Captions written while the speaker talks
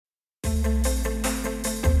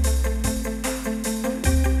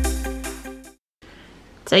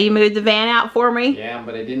So you moved the van out for me? Yeah,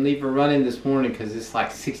 but I didn't leave her running this morning because it's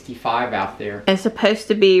like 65 out there. It's supposed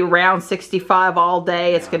to be around 65 all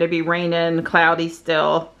day. It's going to be raining, cloudy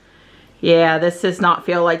still. Yeah, this does not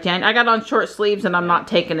feel like January. I got on short sleeves and I'm not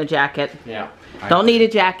taking a jacket. Yeah. Don't need a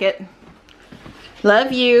jacket.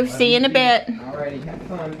 Love you. See you in a bit. Alrighty, have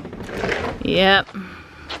fun. Yep.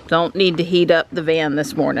 Don't need to heat up the van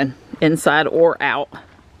this morning, inside or out.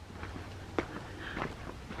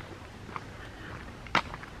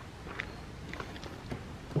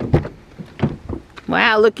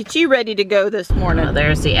 Wow, look at you ready to go this morning.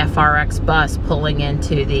 There's the FRX bus pulling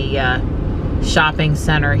into the shopping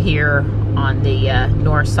center here on the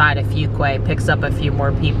north side of Fuquay. Picks up a few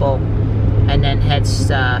more people and then heads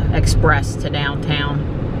express to downtown.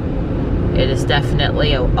 It is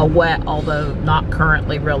definitely a wet, although not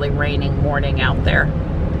currently really raining morning out there.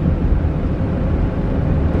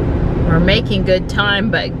 We're making good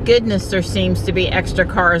time, but goodness, there seems to be extra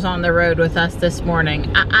cars on the road with us this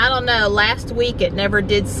morning. I don't know, last week it never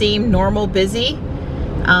did seem normal busy.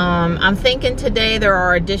 I'm thinking today there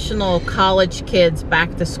are additional college kids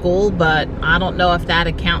back to school, but I don't know if that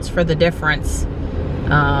accounts for the difference.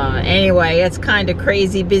 Anyway, it's kind of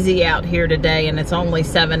crazy busy out here today, and it's only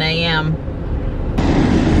 7 a.m.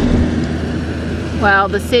 Well,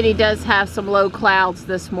 the city does have some low clouds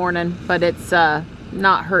this morning, but it's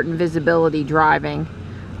not hurting visibility driving.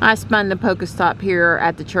 I spun the Pokestop here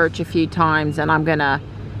at the church a few times, and I'm gonna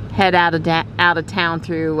head out of town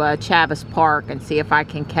through Chavis Park and see if I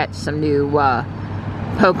can catch some new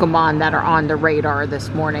Pokemon that are on the radar this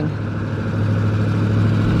morning.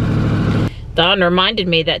 Don reminded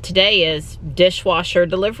me that today is dishwasher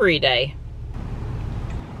delivery day.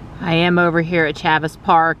 I am over here at Chavis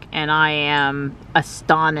Park, and I am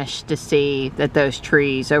astonished to see that those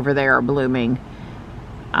trees over there are blooming.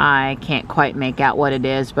 I can't quite make out what it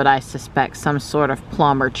is, but I suspect some sort of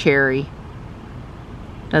plum or cherry.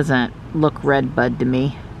 Doesn't look red bud to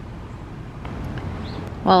me.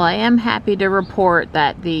 Well, I am happy to report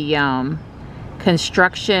that the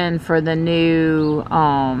construction for the new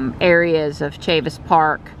areas of Chavis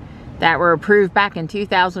Park that were approved back in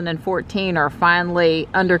 2014 are finally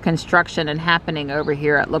under construction and happening over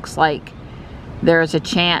here. It looks like there's a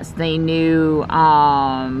chance the new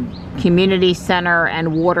community center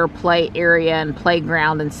and water play area and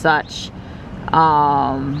playground and such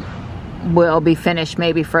will be finished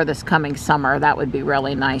maybe for this coming summer. That would be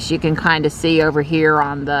really nice. You can kind of see over here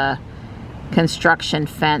on the construction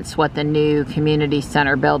fence what the new community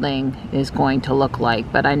center building is going to look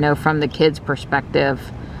like. But I know from the kids' perspective,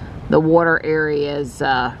 the water area is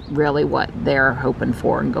really what they're hoping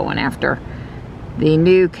for and going after. The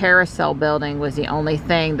new carousel building was the only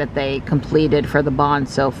thing that they completed for the bond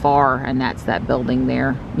so far, and that's that building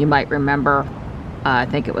there. You might remember, I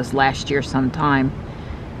think it was last year sometime,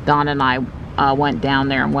 Don and I went down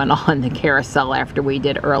there and went on the carousel after we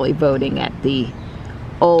did early voting at the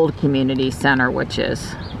old community center, which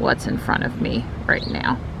is what's in front of me right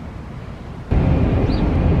now.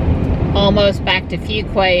 Almost back to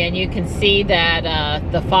Fuquay, and you can see that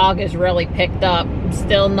the fog has really picked up.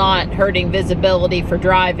 Still not hurting visibility for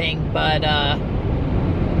driving, but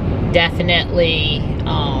definitely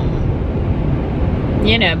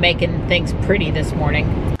you know, making things pretty this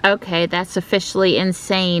morning. Okay, that's officially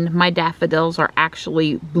insane. My daffodils are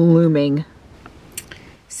actually blooming.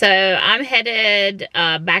 So I'm headed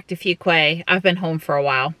back to Fuquay. I've been home for a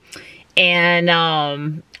while, and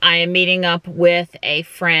I am meeting up with a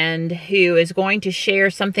friend who is going to share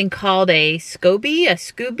something called a Scooby.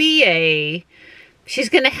 She's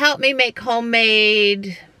going to help me make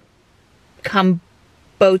homemade kombucha.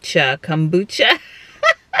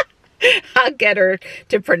 I'll get her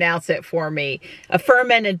to pronounce it for me. A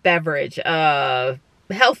fermented beverage,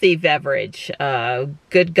 healthy beverage,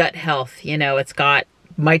 good gut health. You know, it's got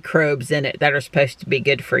microbes in it that are supposed to be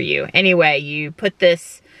good for you. Anyway, you put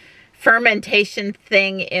this fermentation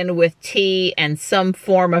thing in with tea and some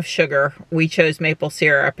form of sugar. We chose maple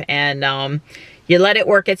syrup, and you let it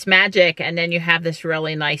work its magic, and then you have this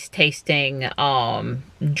really nice tasting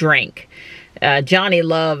drink. Johnny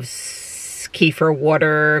loves kefir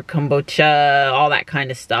water, kombucha, all that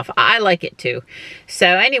kind of stuff. I like it too. So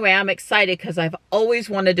anyway, I'm excited because I've always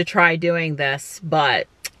wanted to try doing this, but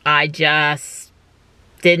I just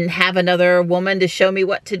didn't have another woman to show me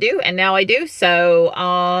what to do, and now I do. So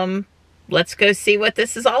let's go see what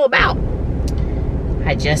this is all about.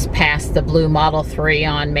 I just passed the blue Model 3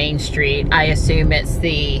 on Main Street. I assume it's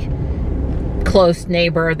the close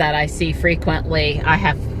neighbor that I see frequently. I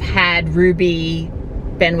have had Ruby,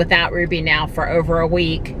 been without Ruby now for over a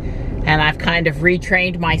week. And I've kind of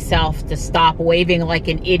retrained myself to stop waving like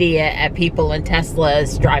an idiot at people in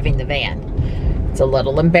Teslas driving the van. It's a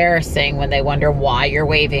little embarrassing when they wonder why you're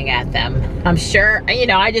waving at them. I'm sure, you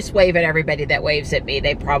know, I just wave at everybody that waves at me.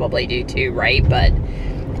 They probably do too, right? But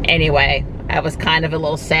anyway, that was kind of a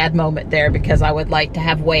little sad moment there because I would like to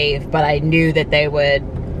have waved, but I knew that they would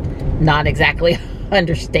not exactly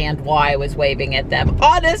understand why I was waving at them.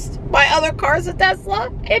 Honest, my other car's a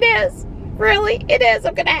Tesla. It is. Really, it is.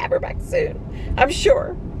 I'm gonna have her back soon, I'm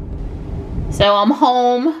sure. So I'm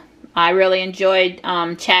home. I really enjoyed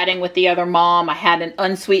chatting with the other mom. I had an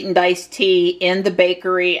unsweetened iced tea in the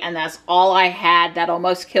bakery, and that's all I had. That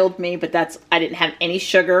almost killed me, but I didn't have any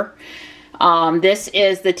sugar. This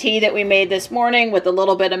is the tea that we made this morning with a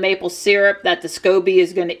little bit of maple syrup that the SCOBY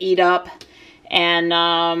is going to eat up. And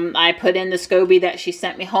I put in the SCOBY that she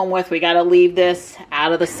sent me home with. We got to leave this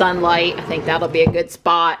out of the sunlight. I think that'll be a good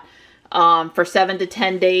spot for 7 to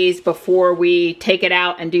 10 days before we take it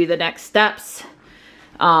out and do the next steps.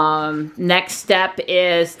 Next step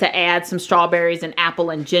is to add some strawberries and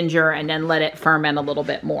apple and ginger and then let it ferment a little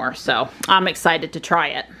bit more. So I'm excited to try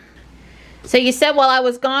it. So you said while I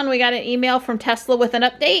was gone, we got an email from Tesla with an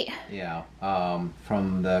update? Yeah,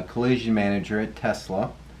 from the collision manager at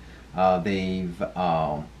Tesla. They've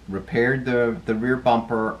repaired the rear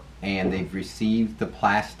bumper, and they've received the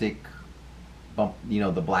plastic bump, you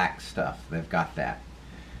know, the black stuff. They've got that.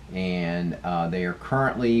 And they are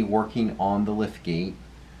currently working on the lift gate.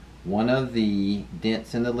 One of the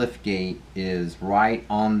dents in the lift gate is right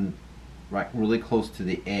really close to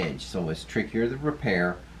the edge, so it's trickier to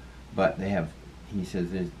repair. But he says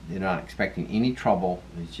they're not expecting any trouble.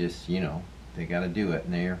 It's just, you know, they got to do it,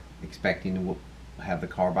 and they're expecting to have the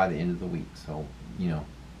car by the end of the week. So, you know,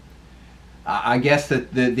 I guess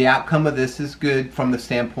that the outcome of this is good from the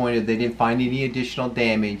standpoint of they didn't find any additional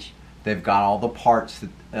damage. They've got all the parts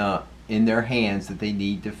that, in their hands that they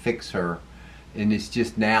need to fix her, and it's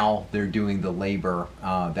just now they're doing the labor,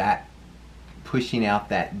 that pushing out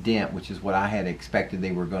that dent, which is what I had expected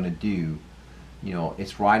they were going to do. You know,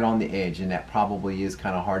 it's right on the edge, and that probably is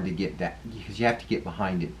kind of hard to get that, because you have to get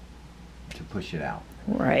behind it to push it out.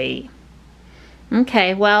 Right.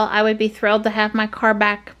 Okay, well, I would be thrilled to have my car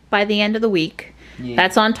back by the end of the week. Yeah.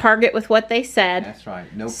 That's on target with what they said. That's right.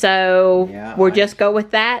 Nope. So yeah, we'll just go with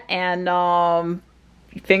that, and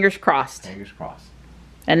fingers crossed. Fingers crossed.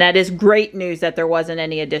 And that is great news that there wasn't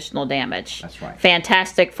any additional damage. That's right.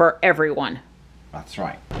 Fantastic for everyone. That's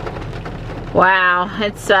right. Wow,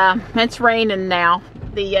 it's raining now.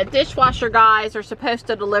 The dishwasher guys are supposed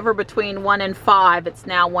to deliver between 1 and 5. It's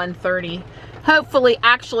now 1:30. Hopefully,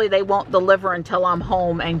 actually, they won't deliver until I'm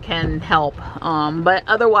home and can help. But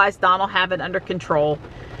otherwise, Don will have it under control.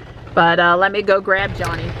 But let me go grab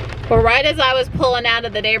Johnny. Well, right as I was pulling out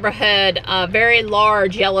of the neighborhood, a very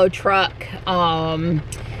large yellow truck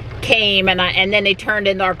came, and then they turned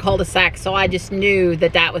into our cul-de-sac, so I just knew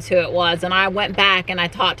that that was who it was. And I went back and I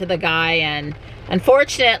talked to the guy, and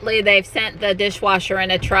unfortunately they've sent the dishwasher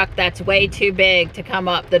in a truck that's way too big to come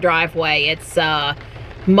up the driveway. It's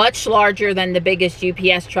much larger than the biggest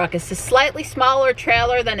UPS truck. It's a slightly smaller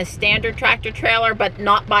trailer than a standard tractor trailer, but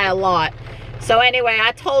not by a lot. So anyway,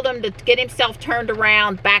 I told him to get himself turned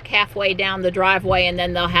around back halfway down the driveway, and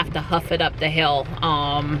then they'll have to huff it up the hill.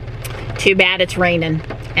 Too bad it's raining.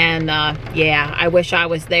 And yeah, I wish I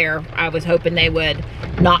was there. I was hoping they would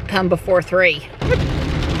not come before 3.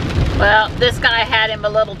 Well, this guy had him a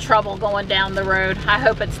little trouble going down the road. I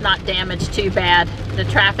hope it's not damaged too bad. The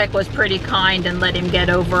traffic was pretty kind and let him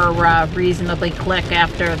get over reasonably quick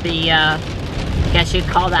after the, I guess you'd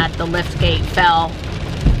call that the lift gate fell.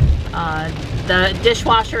 The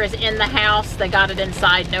dishwasher is in the house. They got it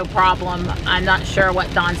inside, no problem. I'm not sure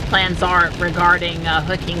what Don's plans are regarding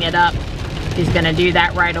hooking it up. If he's going to do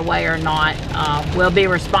that right away or not. We'll be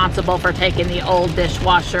responsible for taking the old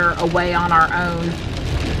dishwasher away on our own.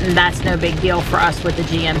 And that's no big deal for us with the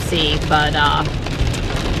GMC. But,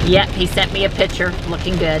 yep, he sent me a picture.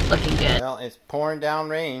 Looking good, looking good. Well, it's pouring down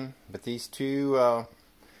rain, but these two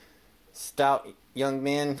stout young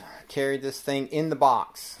men carried this thing in the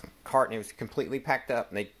box. Cart, and it was completely packed up,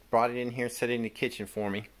 and they brought it in here and set it in the kitchen for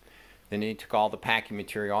me. Then they took all the packing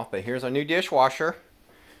material off. But here's our new dishwasher.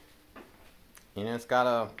 You know, it's got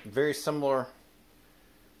a very similar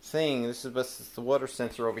thing. This is the water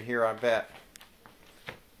sensor over here, I bet.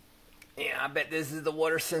 Yeah, I bet this is the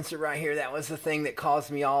water sensor right here. That was the thing that caused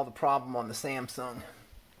me all the problem on the Samsung.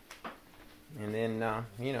 And then,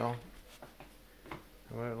 you know,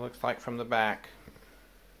 what it looks like from the back.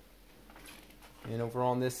 And over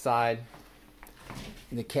on this side,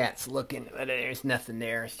 the cat's looking, but there's nothing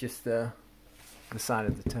there. It's just the side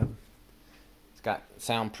of the tub. It's got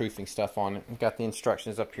soundproofing stuff on it. We've got the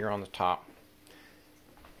instructions up here on the top.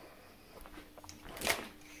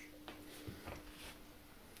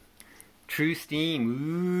 True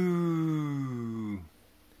steam. Ooh.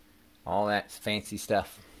 All that fancy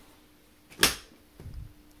stuff.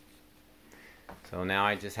 So now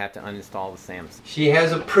I just have to uninstall the Samsung. She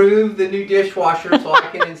has approved the new dishwasher so I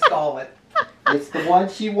can install it. It's the one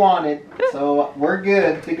she wanted, so we're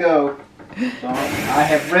good to go. So I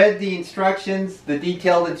have read the instructions, the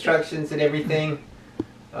detailed instructions and everything.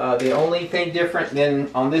 The only thing different than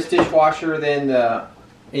on this dishwasher than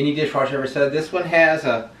any dishwasher ever said, this one has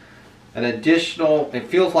an additional, it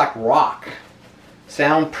feels like rock,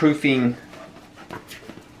 soundproofing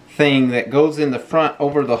thing that goes in the front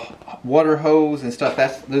over the water hose and stuff.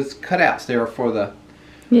 That's those cutouts there for the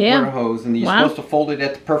water hose, and you're supposed to fold it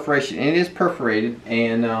at the perforation, and it is perforated,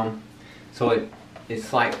 and so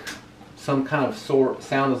it's like some kind of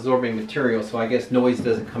sound absorbing material, so I guess noise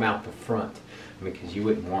doesn't come out the front, because you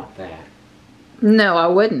wouldn't want that. No, I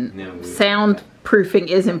wouldn't. No, soundproofing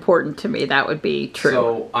is important to me. That would be true.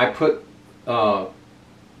 So I put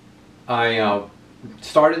I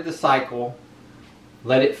started the cycle,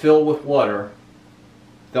 let it fill with water.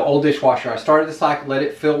 The old dishwasher, I started the cycle, let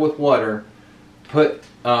it fill with water, put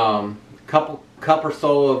cup or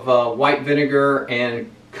so of white vinegar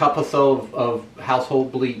and cup or so of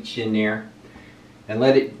household bleach in there, and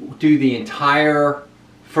let it do the entire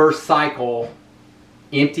first cycle,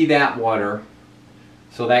 empty that water.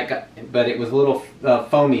 So that got, but it was a little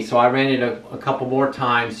foamy, so I ran it a couple more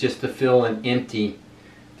times just to fill and empty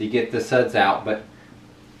to get the suds out. But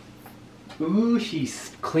ooh,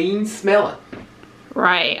 she's clean smelling.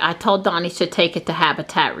 Right. I told Donnie to take it to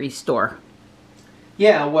Habitat Restore.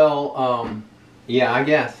 Yeah, well, yeah, I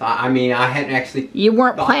guess. I mean, I hadn't actually. You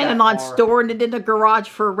weren't planning on storing it in the garage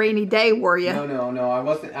for a rainy day, were you? No. I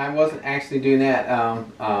wasn't actually doing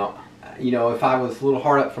that. You know, if I was a little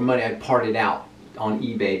hard up for money, I'd part it out on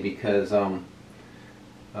eBay, because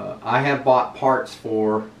I have bought parts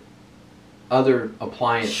for other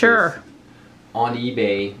appliances on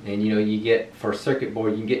eBay, and you know, you get for a circuit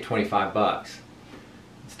board, you can get 25 bucks,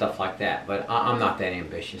 stuff like that. But I'm not that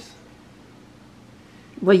ambitious.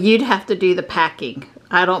 Well, you'd have to do the packing.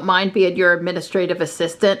 I don't mind being your administrative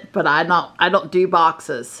assistant, but I don't do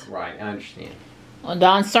boxes. Right, I understand. Well,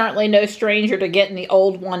 Don's certainly no stranger to getting the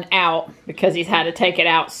old one out, because he's had to take it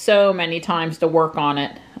out so many times to work on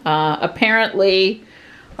it. Apparently,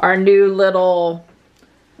 our new little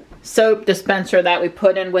soap dispenser that we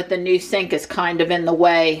put in with the new sink is kind of in the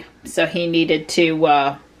way, so he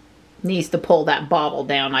needs to pull that bottle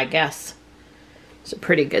down, I guess. It's a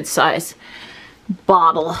pretty good size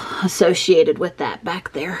bottle associated with that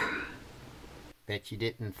back there. Bet you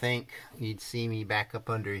didn't think you'd see me back up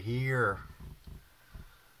under here.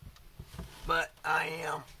 But I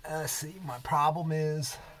am. See, my problem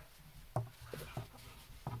is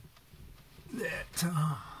that,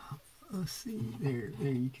 let's see, there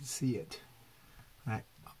you can see it. That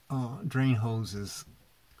drain hose is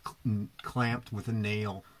clamped with a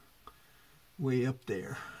nail way up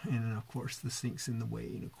there, and of course the sink's in the way,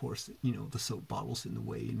 and of course, you know, the soap bottle's in the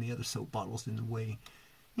way, and the other soap bottle's in the way.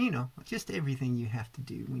 You know, just everything you have to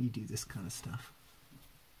do when you do this kind of stuff.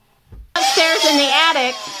 Upstairs in the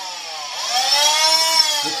attic.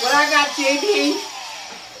 Look what I got, JD.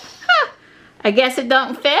 Huh. I guess it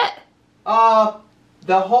don't fit.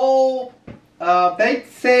 The whole, they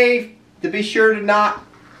say to be sure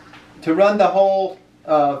to run the whole,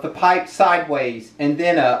 the pipe sideways and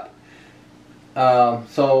then up.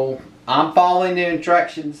 So I'm following the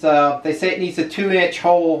instructions. They say it needs a 2-inch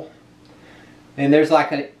hole, and there's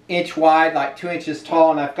like an inch wide, like 2 inches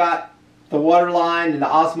tall, and I've got the water line and the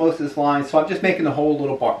osmosis line, so I'm just making the hole a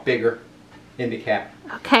little bigger in the cap.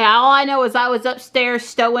 Okay, all I know is I was upstairs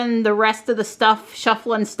stowing the rest of the stuff,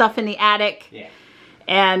 shuffling stuff in the attic. Yeah.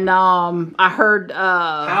 And I heard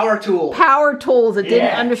power tools. Power tools. I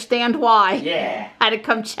didn't understand why. Yeah. I had to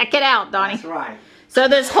come check it out, Donnie. That's right. So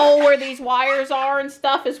this hole where these wires are and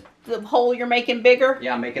stuff is the hole you're making bigger?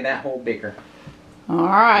 Yeah, I'm making that hole bigger. All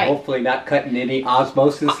right. Hopefully not cutting any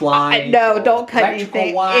osmosis lines. No, don't cut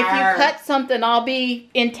anything. Wire. If you cut something, I'll be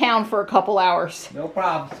in town for a couple hours. No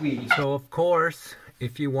problem, sweetie. So of course,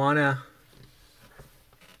 if you want to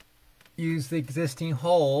use the existing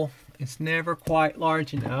hole, it's never quite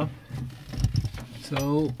large enough.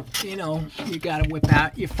 So, you know, you got to whip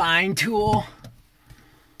out your fine tool.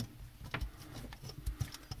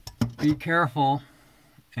 Be careful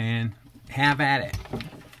and have at it.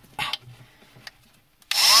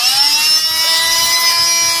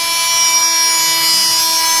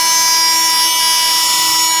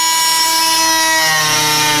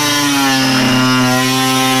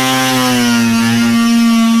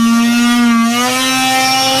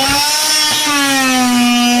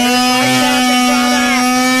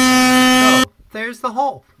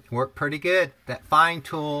 worked pretty good. That fine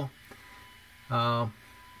tool, when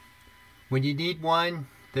you need one,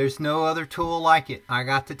 there's no other tool like it, I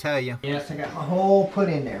got to tell you. Yes, I got my hole put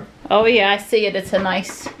in there. Oh yeah, I see it. It's a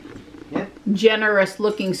nice, generous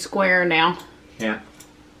looking square now. Yeah.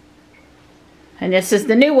 And this is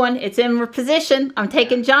the new one. It's in position. I'm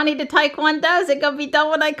taking Johnny to Taekwondo. Is it going to be done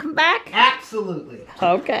when I come back? Absolutely.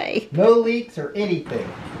 Okay. No leaks or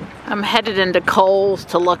anything. I'm headed into Kohl's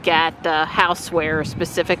to look at houseware,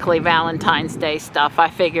 specifically Valentine's Day stuff. I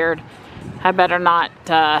figured I better not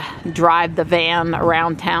drive the van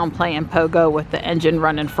around town playing pogo with the engine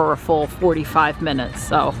running for a full 45 minutes.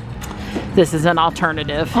 So this is an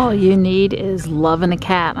alternative. All you need is loving a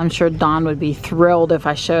cat. I'm sure Don would be thrilled if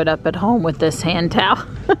I showed up at home with this hand towel.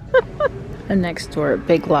 I'm next door at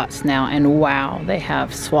Big Lots now, and wow, they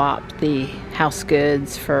have swapped the house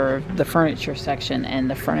goods for the furniture section, and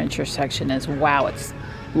the furniture section is, wow, it's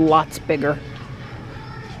lots bigger.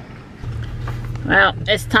 Well,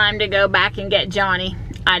 it's time to go back and get Johnny.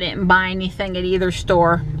 I didn't buy anything at either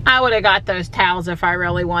store. I would have got those towels if I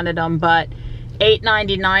really wanted them, but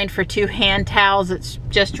 $8.99 for 2 hand towels, it's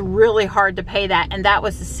just really hard to pay that. And that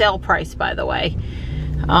was the sale price, by the way.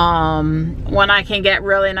 When I can get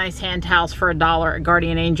really nice hand towels for $1 at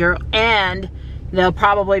Guardian Angel, and they'll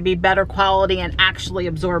probably be better quality and actually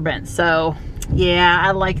absorbent. So yeah,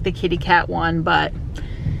 I like the kitty cat one, but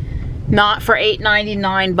not for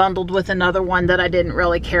 $8.99 bundled with another one that I didn't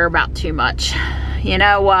really care about too much. You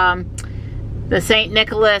know, the St.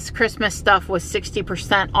 Nicholas Christmas stuff was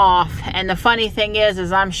 60% off. And the funny thing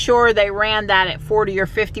is I'm sure they ran that at 40 or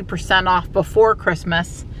 50% off before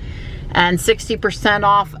Christmas. And 60%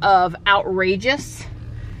 off of outrageous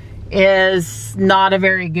is not a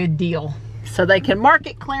very good deal. So they can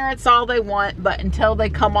market clearance all they want, but until they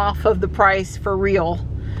come off of the price for real,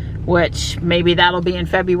 which maybe that'll be in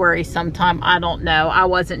February sometime, I don't know. I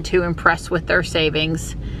wasn't too impressed with their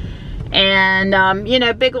savings. And, you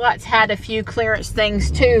know, Big Lots had a few clearance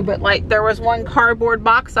things too, but like there was one cardboard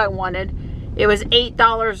box I wanted. It was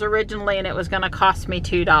 $8 originally, and it was going to cost me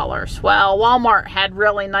 $2. Well, Walmart had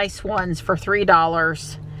really nice ones for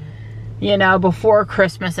 $3, you know, before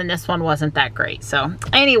Christmas, and this one wasn't that great. So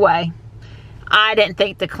anyway, I didn't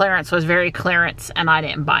think the clearance was very clearance, and I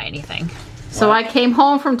didn't buy anything. So I came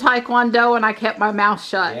home from Taekwondo, and I kept my mouth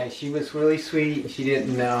shut. Yeah, she was really sweet. She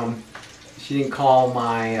didn't call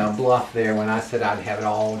my bluff there when I said I'd have it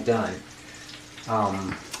all done.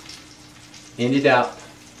 Ended up,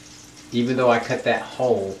 even though I cut that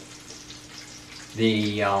hole,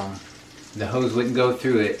 the hose wouldn't go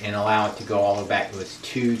through it and allow it to go all the way back. It was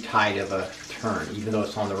too tight of a turn, even though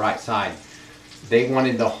it's on the right side. They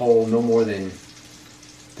wanted the hole no more than,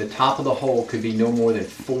 the top of the hole could be no more than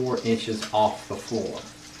 4 inches off the floor,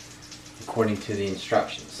 according to the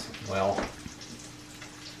instructions. Well,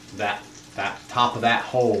 that top of that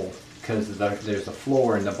hole, because there's a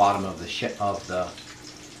floor in the bottom of the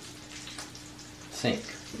sink,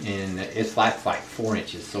 and it's like 4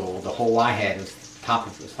 inches. So the hole I had was top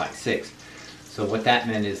of it was like 6. So what that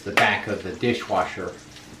meant is the back of the dishwasher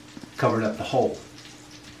covered up the hole.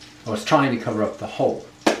 I was trying to cover up the hole.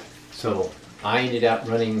 So I ended up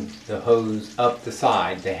running the hose up the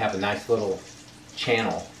side. They have a nice little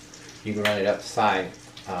channel. You can run it up the side,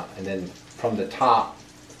 and then from the top,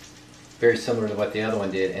 very similar to what the other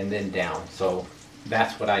one did, and then down. So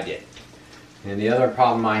that's what I did. And the other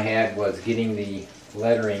problem I had was getting the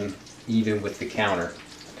lettering even with the counter.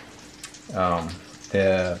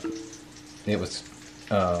 It was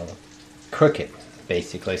crooked,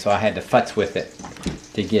 basically, so I had to futz with it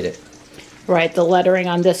to get it. Right, the lettering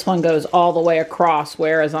on this one goes all the way across,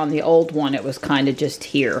 whereas on the old one it was kind of just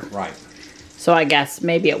here. Right. So I guess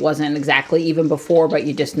maybe it wasn't exactly even before, but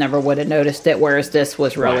you just never would have noticed it, whereas this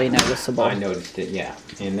was really noticeable. I noticed it, yeah.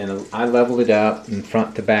 And then I leveled it up and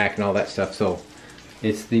front to back and all that stuff. So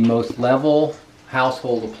it's the most level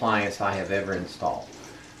household appliance I have ever installed.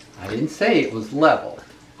 I didn't say it was level.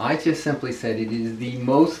 I just simply said it is the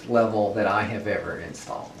most level that I have ever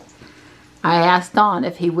installed. I asked Don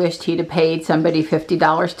if he wished he'd have paid somebody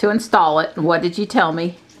 $50 to install it. And what did you tell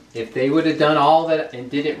me? If they would have done all that and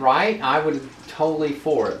did it right, I would have totally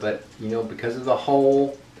for it. But, you know, because of the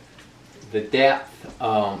hole, the depth,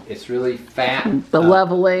 it's really fat. The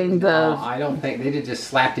leveling, I don't think, they'd have just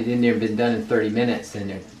slapped it in there and been done in 30 minutes.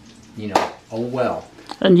 And, you know, oh well.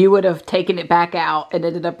 And you would have taken it back out and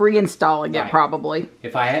ended up reinstalling it probably.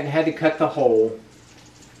 If I hadn't had to cut the hole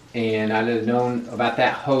and I'd have known about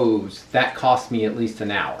that hose, that cost me at least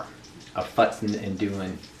an hour of futzing and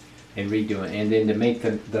doing and redoing. And then to make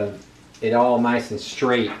it all nice and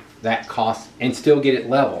straight, that cost, and still get it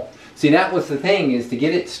level. See, that was the thing, is to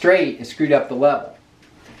get it straight and screwed up the level.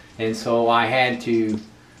 And so I had to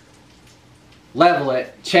level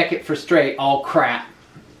it, check it for straight, oh crap.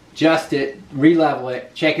 Adjust it, re-level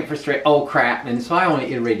it, check it for straight, oh crap. And so I only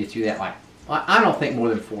iterated through that like, I don't think more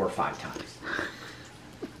than 4 or 5 times.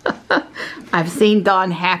 I've seen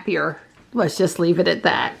Dawn happier. Let's just leave it at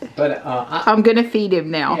that. But I'm gonna feed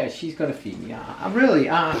him now. Yeah, she's gonna feed me. I really.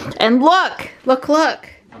 And look. Yeah.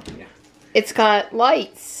 It's got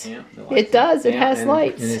lights. Yeah, it does. It has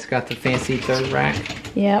lights. And it's got the fancy third rack.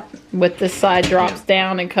 Yep. With the side drops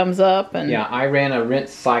down and comes up. And yeah, I ran a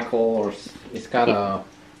rinse cycle, or it's got a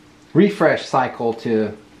refresh cycle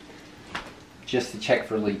just to check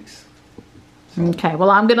for leaks. So. Okay, well,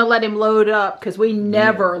 I'm gonna let him load up because we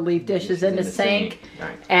never leave dishes in the sink.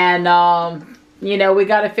 Right. And you know, we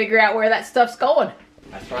got to figure out where that stuff's going.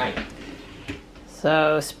 That's right.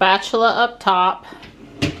 So spatula up top,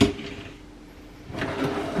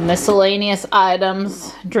 miscellaneous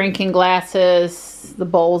items, drinking glasses, the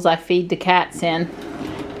bowls I feed the cats in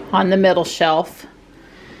on the middle shelf,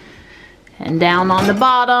 and down on the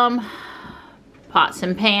bottom, pots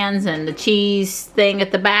and pans and the cheese thing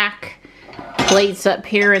at the back. Plates up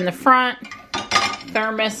here in the front,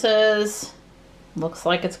 thermoses. Looks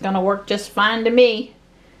like it's gonna work just fine to me.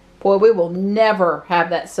 Boy, we will never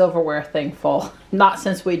have that silverware thing full. Not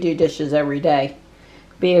since we do dishes every day.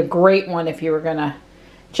 Be a great one if you were gonna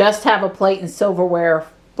just have a plate and silverware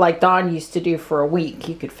like Dawn used to do for a week.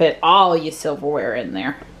 You could fit all your silverware in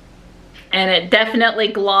there. And it definitely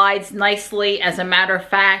glides nicely. As a matter of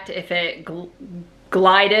fact, if it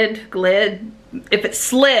if it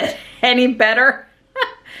slid any better,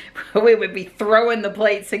 we would be throwing the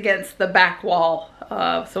plates against the back wall.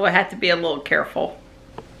 So I had to be a little careful.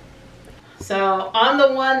 So on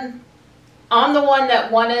the one that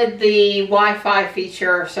wanted the Wi-Fi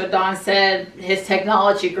feature, so Don said his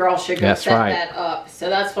technology girl should go set that up. So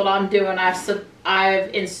that's what I'm doing.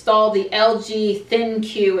 I've installed the LG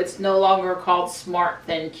ThinQ. It's no longer called Smart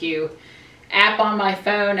ThinQ app on my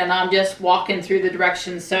phone, and I'm just walking through the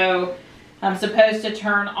directions. So I'm supposed to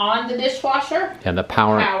turn on the dishwasher. And the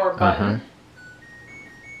power button.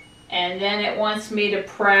 And then it wants me to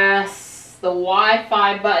press the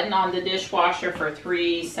Wi-Fi button on the dishwasher for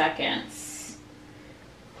 3 seconds.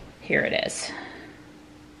 Here it is.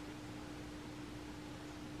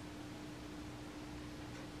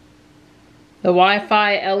 The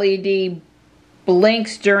Wi-Fi LED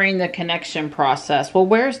blinks during the connection process. Well,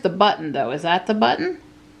 where's the button though? Is that the button?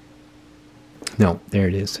 No, there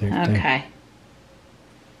it is. There, okay. There.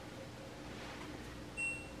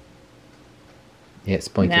 Yeah, it's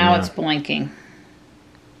blinking now. It's blinking.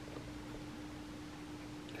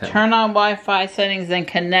 Turn on Wi-Fi settings, then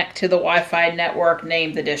connect to the Wi-Fi network.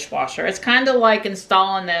 Name the dishwasher. It's kind of like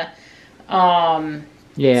installing the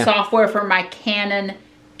software for my Canon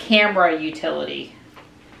camera utility.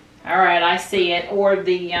 All right, I see it. Or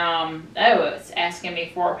the oh, it's asking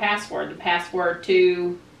me for a password. The password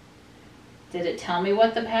to. Did it tell me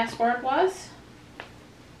what the password was?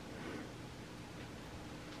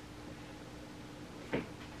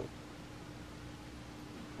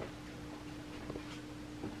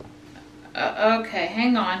 Okay,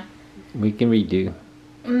 hang on. We can redo.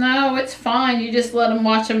 No, it's fine. You just let them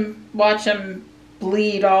watch them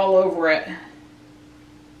bleed all over it.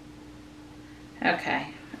 Okay.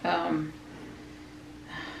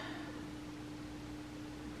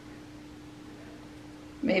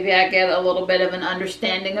 Maybe I get a little bit of an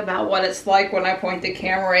understanding about what it's like when I point the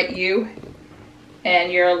camera at you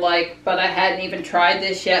and you're like, but I hadn't even tried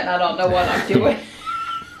this yet and I don't know what I'm doing.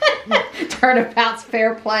 Turnabout's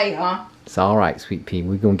fair play, huh? It's all right, sweet pea.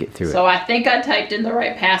 We're going to get through it. So I think I typed in the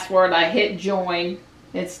right password. I hit join.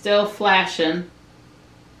 It's still flashing.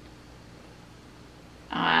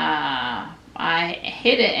 I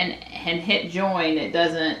hit it and hit join. It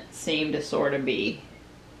doesn't seem to sort of be.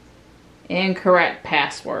 Incorrect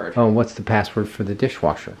password. Oh, what's the password for the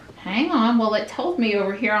dishwasher? Hang on. Well, it told me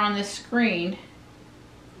over here on this screen.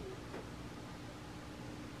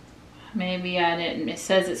 Maybe I didn't. It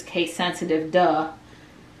says it's case sensitive. Duh.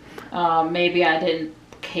 Maybe I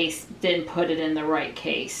didn't put it in the right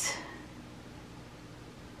case.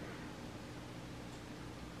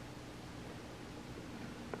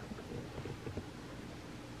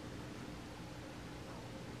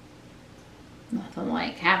 Nothing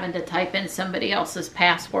like having to type in somebody else's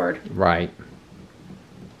password. Right.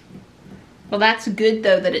 Well, that's good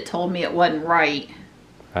though that it told me it wasn't right.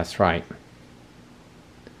 That's right.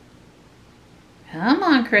 Come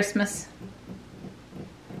on, Christmas.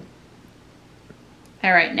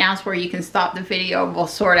 All right, now's where you can stop the video and we'll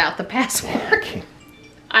sort out the password. Okay.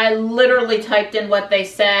 I literally typed in what they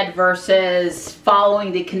said versus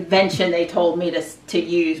following the convention they told me to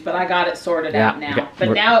use, but I got it sorted out now.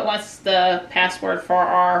 But now it wants the password for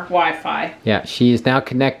our Wi-Fi. Yeah, she is now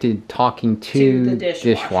connected talking to the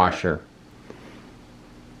dishwasher.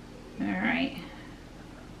 All right.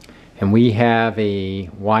 And we have a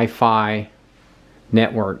Wi-Fi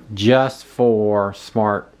network just for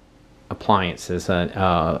smart appliances,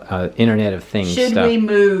 Internet of Things Should stuff. we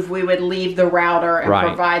move, we would leave the router and Right.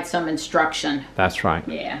 provide some instruction. That's right.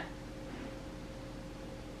 Yeah.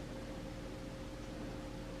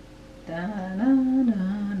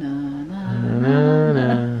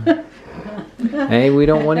 Hey, we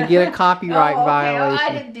don't want to get a copyright violation. Oh,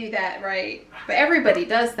 I didn't do that right. But everybody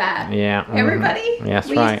does that. Yeah. Everybody? That's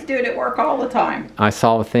we right. used to do it at work all the time. I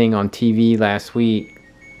saw a thing on TV last week.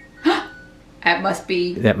 That must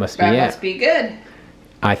be That must be good.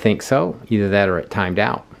 I think so. Either that or it timed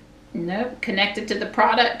out. Nope. Connected to the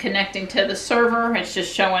product, connecting to the server. It's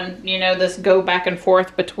just showing, you know, this go back and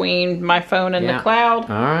forth between my phone and the cloud.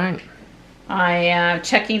 All right. I am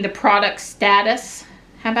checking the product status.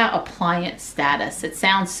 How about appliance status? It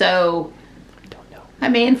sounds so... I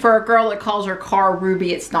mean, for a girl that calls her car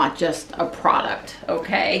Ruby, it's not just a product,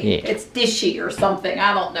 okay? Yeah. It's dishy or something.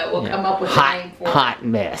 I don't know. We'll come up with a name for it. Hot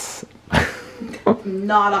mess.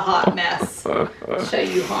 Not a hot mess. I'll show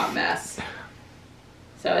you hot mess.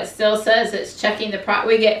 So it still says it's checking the product.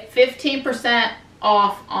 We get 15%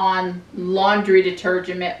 off on laundry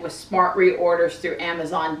detergent with smart reorders through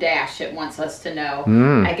Amazon Dash. It wants us to know.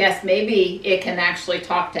 I guess maybe it can actually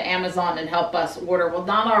talk to Amazon and help us order. Well,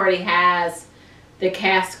 Don already has the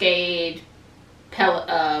Cascade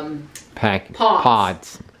pods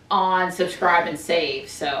on subscribe and save.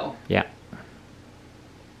 So yeah.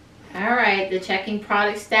 All right, the checking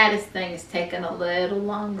product status thing is taking a little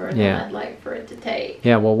longer than I'd like for it to take.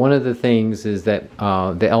 Yeah, well, one of the things is that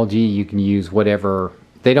the LG, you can use whatever.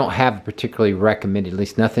 They don't have particularly recommended, at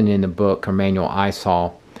least nothing in the book or manual I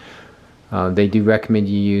saw. They do recommend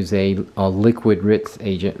you use a liquid rinse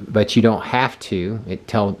agent, but you don't have to. It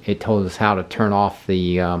told us how to turn off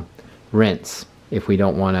the rinse if we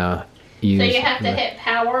don't want to use. So you have to hit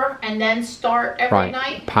power and then start every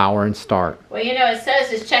night? Power and start. Well, you know, it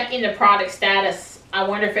says it's checking the product status. I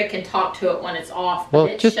wonder if it can talk to it when it's off.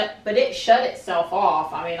 But, but it shut itself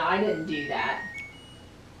off. I mean, I didn't do that.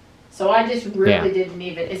 So I just really didn't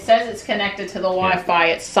even. It says it's connected to the Wi-Fi.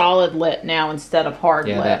 It's solid lit now instead of hard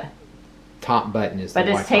lit. That top button is the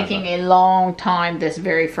Wi-Fi But it's taking a long time this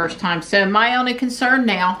very first time. So my only concern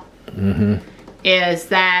now is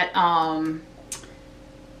that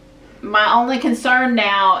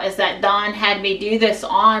Don had me do this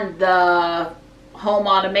on the home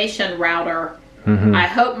automation router. I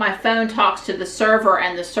hope my phone talks to the server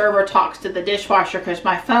and the server talks to the dishwasher, because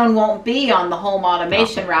my phone won't be on the home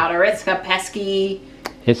automation router. It's a pesky...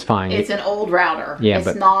 It's fine. It's an old router. Yeah,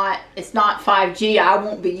 it's not 5G. I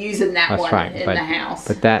won't be using that one in the house.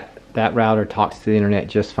 But that router talks to the internet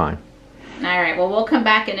just fine. All right. Well, we'll come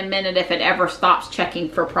back in a minute if it ever stops checking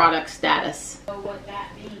for product status. So what that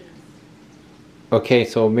means. Okay,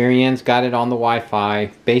 so Marianne's got it on the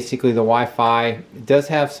Wi-Fi. Basically, the Wi-Fi does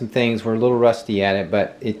have some things. We're a little rusty at it,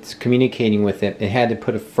 but it's communicating with it. It had to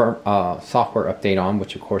put a software update on,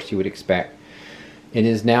 which of course you would expect. It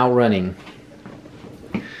is now running.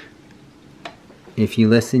 If you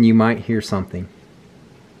listen, you might hear something.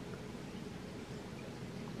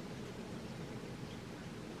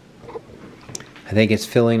 I think it's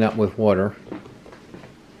filling up with water.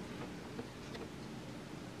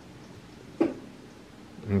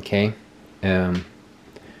 Okay.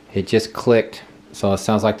 It just clicked, so it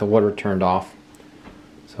sounds like the water turned off.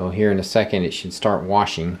 So here in a second it should start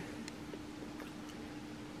washing.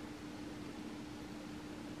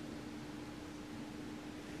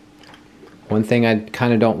 One thing I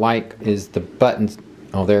kind of don't like is the buttons.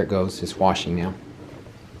 Oh, there it goes. It's washing now.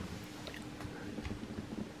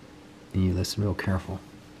 You listen real careful.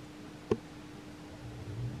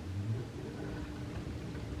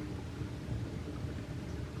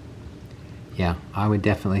 Yeah, I would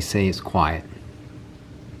definitely say it's quiet.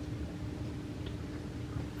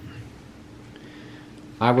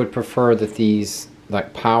 I would prefer that these,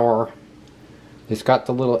 like power, it's got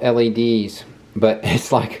the little LEDs, but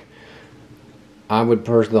it's like, I would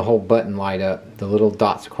prefer the whole button light up, the little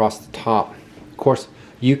dots across the top. Of course,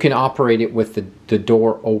 you can operate it with the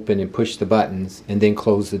door open and push the buttons and then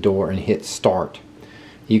close the door and hit start.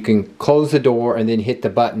 You can close the door and then hit the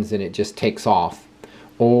buttons and it just takes off.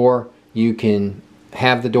 Or you can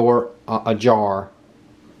have the door ajar,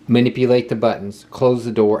 manipulate the buttons, close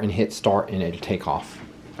the door and hit start and it'll take off.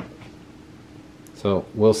 So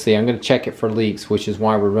we'll see. I'm going to check it for leaks, which is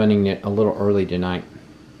why we're running it a little early tonight.